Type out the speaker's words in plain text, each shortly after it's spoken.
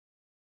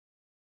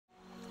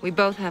We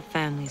both have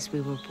families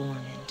we were born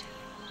into.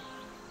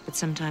 But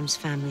sometimes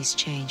families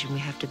change and we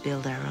have to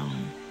build our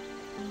own.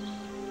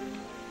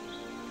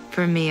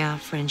 For me, our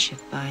friendship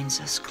binds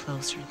us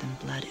closer than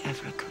blood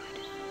ever could.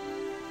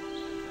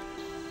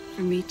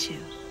 For me, too.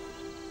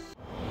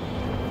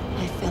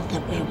 I felt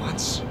that way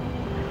once.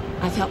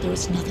 I felt there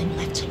was nothing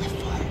left to live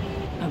for.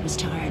 I was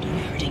tired and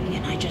hurting,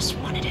 and I just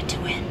wanted it to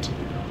end.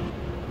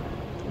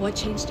 What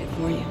changed it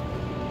for you?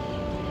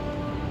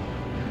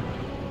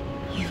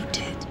 You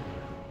did.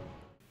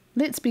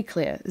 Let's be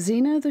clear,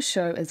 Xena the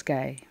show is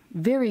gay.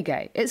 Very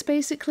gay. It's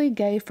basically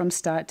gay from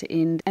start to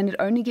end, and it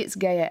only gets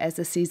gayer as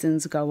the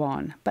seasons go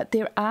on. But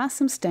there are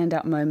some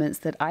standout moments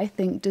that I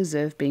think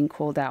deserve being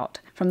called out.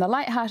 From the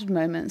light-hearted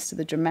moments to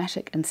the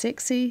dramatic and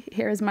sexy,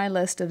 here is my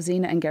list of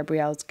Xena and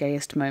Gabrielle's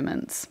gayest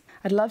moments.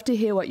 I'd love to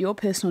hear what your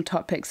personal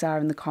top picks are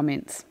in the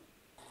comments.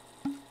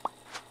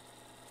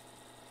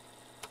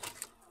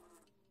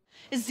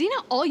 Is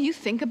Xena all you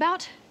think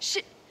about?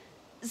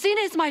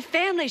 Xena is my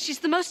family. She's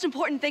the most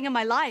important thing in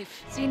my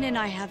life. Xena and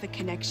I have a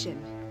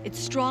connection. It's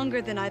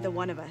stronger than either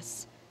one of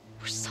us.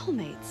 We're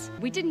soulmates.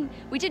 We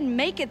didn't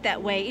make it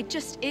that way. It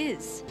just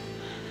is.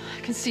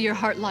 I can see your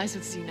heart lies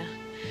with Xena,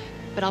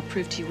 but I'll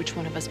prove to you which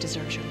one of us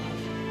deserves your love.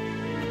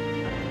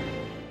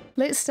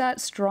 Let's start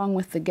strong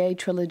with the gay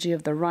trilogy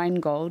of the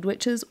Rheingold,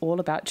 which is all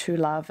about true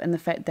love and the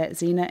fact that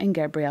Xena and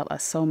Gabrielle are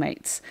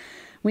soulmates.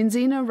 When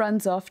Xena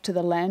runs off to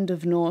the land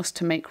of Norse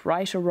to make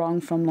right or wrong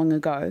from long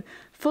ago,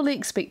 fully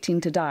expecting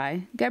to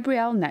die,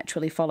 Gabrielle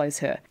naturally follows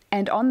her.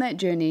 And on that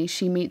journey,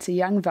 she meets a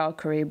young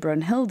Valkyrie,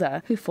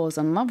 Brunhilde, who falls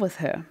in love with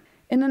her.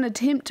 In an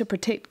attempt to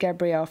protect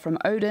Gabrielle from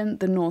Odin,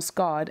 the Norse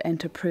god, and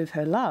to prove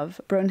her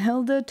love,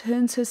 Brunhilde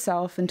turns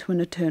herself into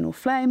an eternal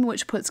flame,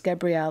 which puts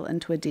Gabrielle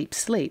into a deep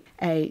sleep.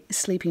 A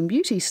sleeping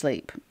beauty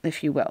sleep,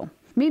 if you will.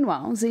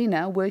 Meanwhile,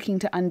 Xena, working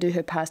to undo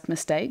her past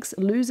mistakes,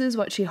 loses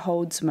what she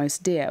holds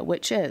most dear,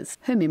 which is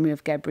her memory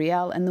of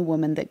Gabrielle and the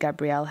woman that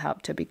Gabrielle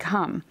helped her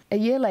become. A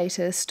year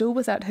later, still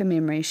without her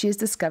memory, she is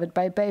discovered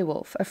by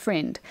Beowulf, a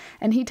friend,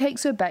 and he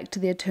takes her back to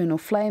the eternal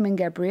flame in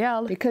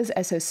Gabrielle because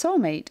as her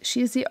soulmate,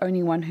 she is the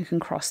only one who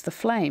can cross the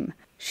flame.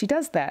 She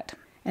does that.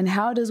 And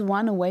how does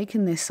one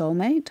awaken their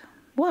soulmate?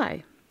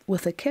 Why?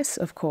 With a kiss,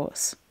 of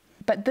course.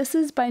 But this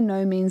is by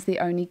no means the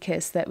only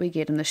kiss that we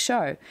get in the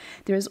show.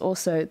 There is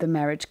also the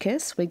marriage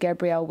kiss, where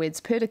Gabrielle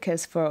weds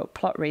Perdiccas for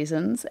plot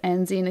reasons,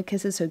 and Xena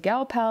kisses her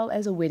gal pal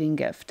as a wedding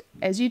gift,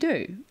 as you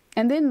do.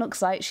 And then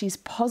looks like she's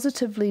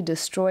positively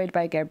destroyed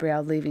by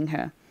Gabrielle leaving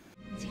her.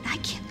 Xena, I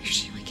can't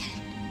lose you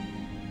again.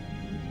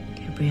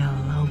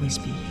 Gabrielle will always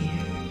be here.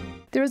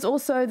 There is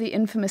also the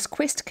infamous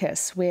quest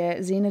kiss, where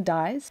Xena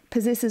dies,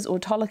 possesses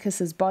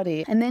Autolycus'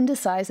 body, and then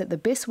decides that the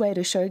best way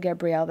to show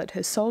Gabrielle that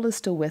her soul is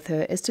still with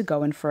her is to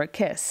go in for a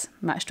kiss,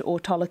 much to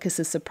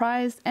Autolycus'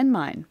 surprise and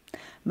mine.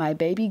 My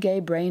baby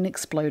gay brain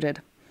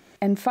exploded.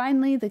 And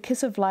finally, the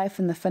kiss of life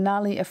in the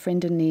finale of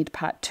Friend in Need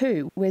Part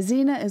 2, where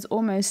Xena is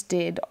almost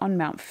dead on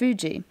Mount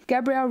Fuji.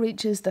 Gabrielle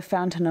reaches the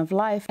fountain of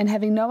life, and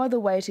having no other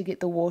way to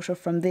get the water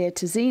from there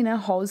to Xena,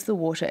 holds the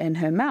water in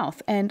her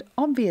mouth, and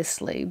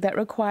obviously that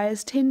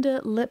requires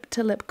tender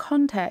lip-to-lip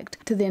contact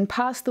to then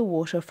pass the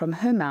water from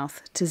her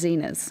mouth to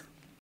Xena's.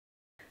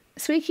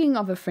 Speaking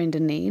of A Friend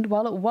in Need,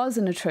 while it was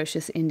an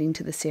atrocious ending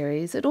to the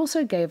series, it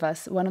also gave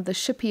us one of the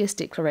shippiest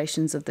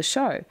declarations of the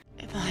show.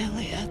 If I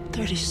only had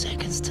 30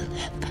 seconds to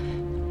live,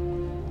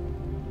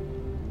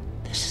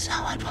 this is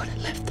how I'd want to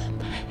live them.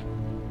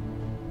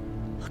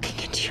 Looking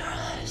into your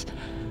eyes.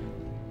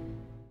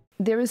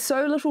 There is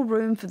so little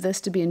room for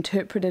this to be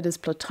interpreted as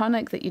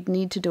platonic that you'd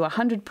need to do a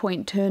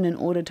 100-point turn in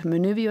order to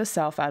maneuver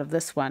yourself out of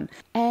this one.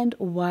 And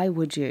why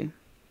would you?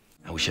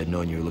 I wish I'd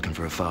known you were looking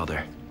for a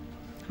father.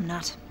 I'm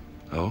not.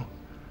 Oh?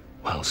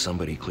 Well,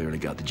 somebody clearly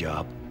got the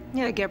job.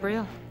 Yeah,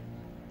 Gabrielle.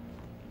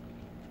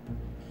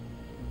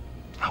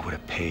 I would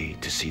have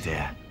paid to see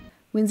that.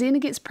 When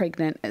Xena gets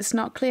pregnant, it's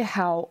not clear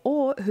how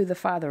or who the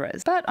father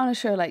is. But on a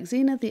show like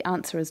Xena, the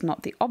answer is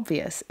not the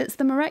obvious, it's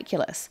the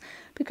miraculous.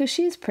 Because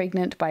she is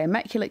pregnant by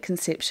immaculate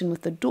conception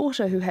with the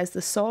daughter who has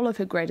the soul of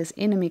her greatest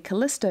enemy,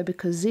 Callisto,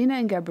 because Xena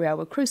and Gabrielle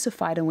were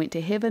crucified and went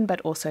to heaven, but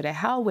also to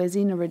hell, where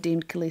Xena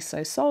redeemed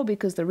Callisto's soul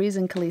because the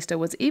reason Callisto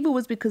was evil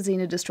was because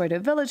Xena destroyed her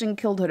village and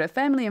killed her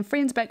family and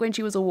friends back when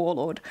she was a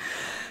warlord.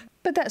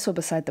 But that's all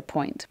beside the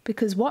point,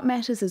 because what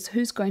matters is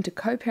who's going to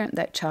co-parent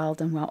that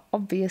child, and well,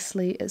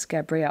 obviously it's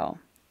Gabrielle.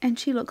 And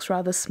she looks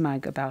rather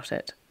smug about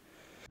it.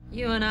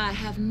 You and I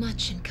have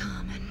much in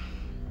common.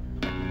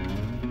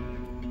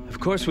 Of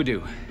course we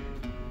do.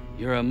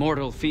 You're a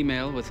mortal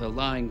female with a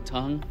lying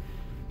tongue,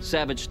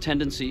 savage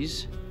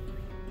tendencies,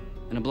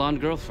 and a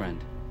blonde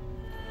girlfriend.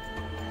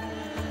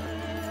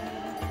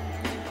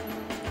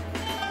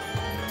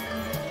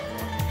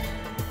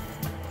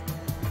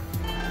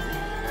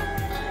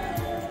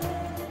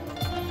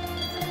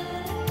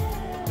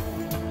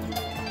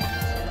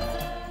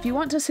 If you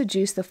want to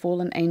seduce the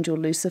fallen angel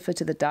Lucifer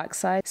to the dark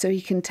side so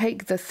he can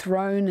take the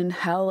throne in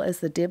hell as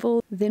the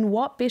devil, then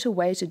what better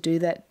way to do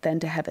that than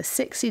to have a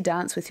sexy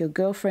dance with your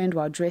girlfriend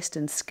while dressed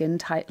in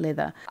skin-tight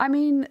leather? I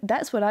mean,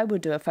 that's what I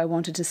would do if I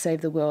wanted to save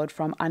the world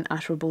from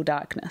unutterable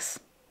darkness.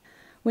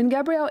 When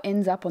Gabrielle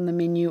ends up on the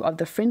menu of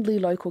the friendly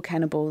local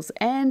cannibals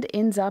and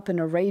ends up in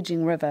a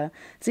raging river,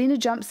 Xena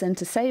jumps in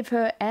to save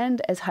her,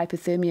 and as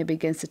hypothermia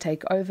begins to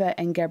take over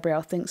and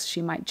Gabrielle thinks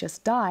she might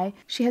just die,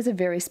 she has a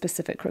very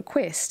specific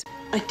request.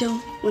 I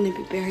don't want to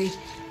be buried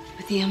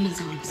with the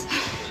Amazons.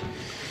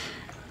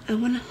 I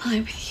want to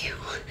lie with you,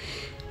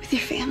 with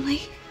your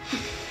family.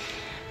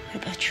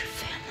 What about your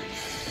family?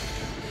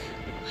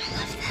 I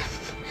love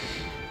them,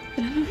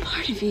 but I'm a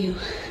part of you.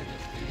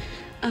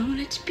 I want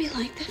it to be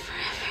like that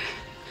forever.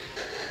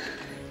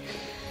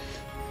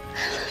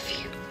 I love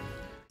you.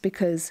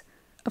 Because,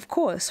 of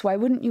course, why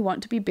wouldn't you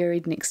want to be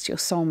buried next to your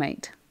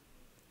soulmate?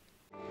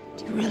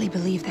 Do you really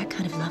believe that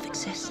kind of love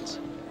exists?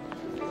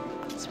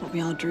 It's what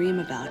we all dream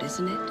about,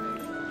 isn't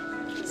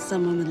it?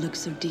 Someone would look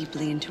so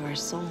deeply into our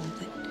soul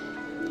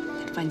that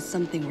they'd find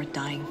something worth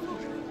dying for.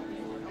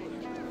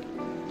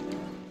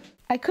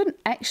 I couldn't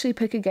actually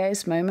pick a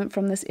gayest moment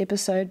from this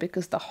episode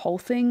because the whole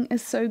thing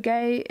is so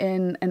gay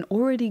in an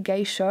already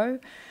gay show.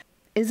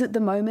 Is it the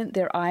moment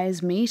their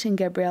eyes meet and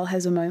Gabrielle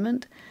has a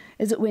moment?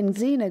 Is it when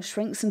Xena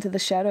shrinks into the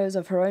shadows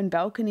of her own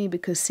balcony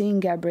because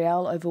seeing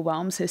Gabrielle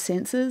overwhelms her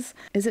senses?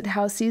 Is it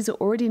how Caesar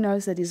already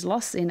knows that he's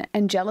lost Xena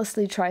and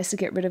jealously tries to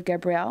get rid of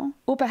Gabrielle?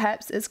 Or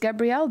perhaps it's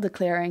Gabrielle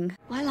declaring,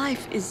 My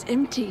life is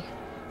empty,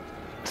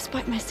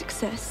 despite my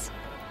success.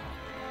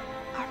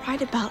 I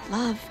write about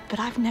love, but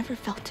I've never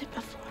felt it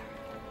before.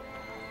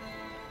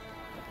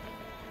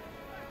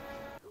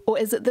 or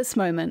is it this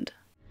moment?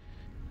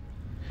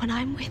 When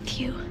I'm with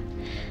you,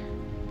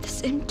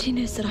 this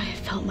emptiness that I have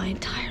felt my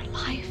entire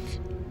life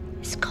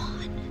is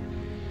gone.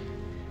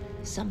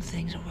 Some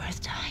things are worth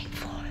dying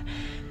for.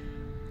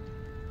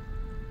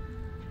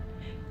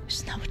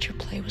 Isn't that what your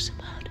play was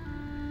about?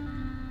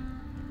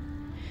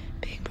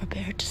 Being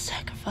prepared to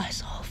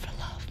sacrifice all for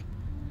love.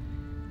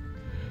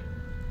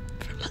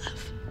 For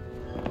love.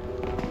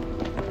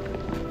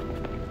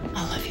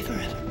 I'll love you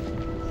forever.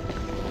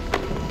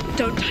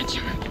 Don't touch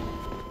her.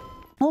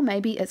 Or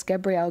maybe it's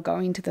Gabrielle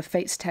going to the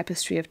fate's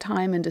tapestry of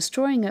time and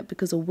destroying it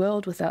because a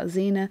world without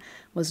Xena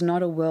was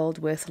not a world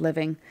worth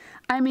living.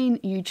 I mean,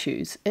 you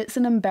choose. It's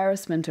an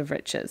embarrassment of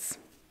riches.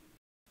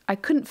 I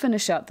couldn't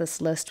finish out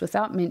this list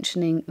without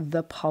mentioning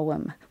the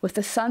poem. With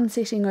the sun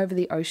setting over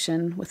the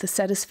ocean, with the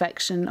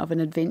satisfaction of an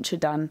adventure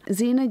done,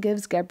 Xena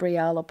gives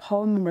Gabrielle a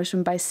poem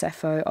written by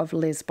Sappho of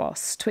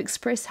Lesbos to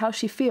express how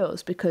she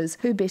feels, because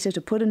who better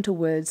to put into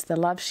words the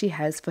love she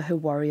has for her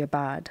warrior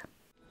bard.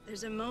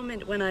 There's a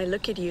moment when I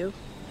look at you,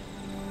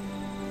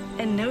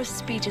 and no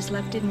speech is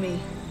left in me.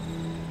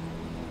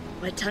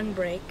 My tongue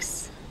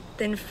breaks,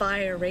 then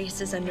fire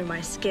races under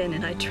my skin,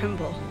 and I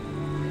tremble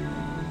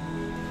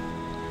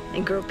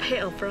and grow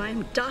pale, for I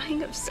am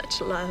dying of such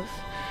love,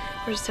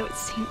 or so it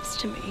seems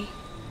to me.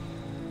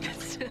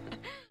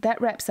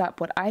 That wraps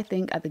up what I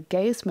think are the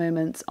gayest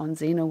moments on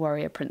Xena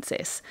Warrior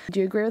Princess. Do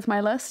you agree with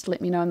my list? Let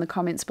me know in the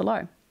comments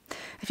below.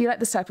 If you like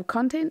this type of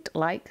content,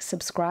 like,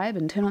 subscribe,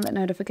 and turn on that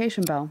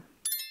notification bell.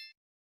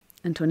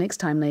 Until next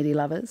time, lady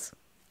lovers.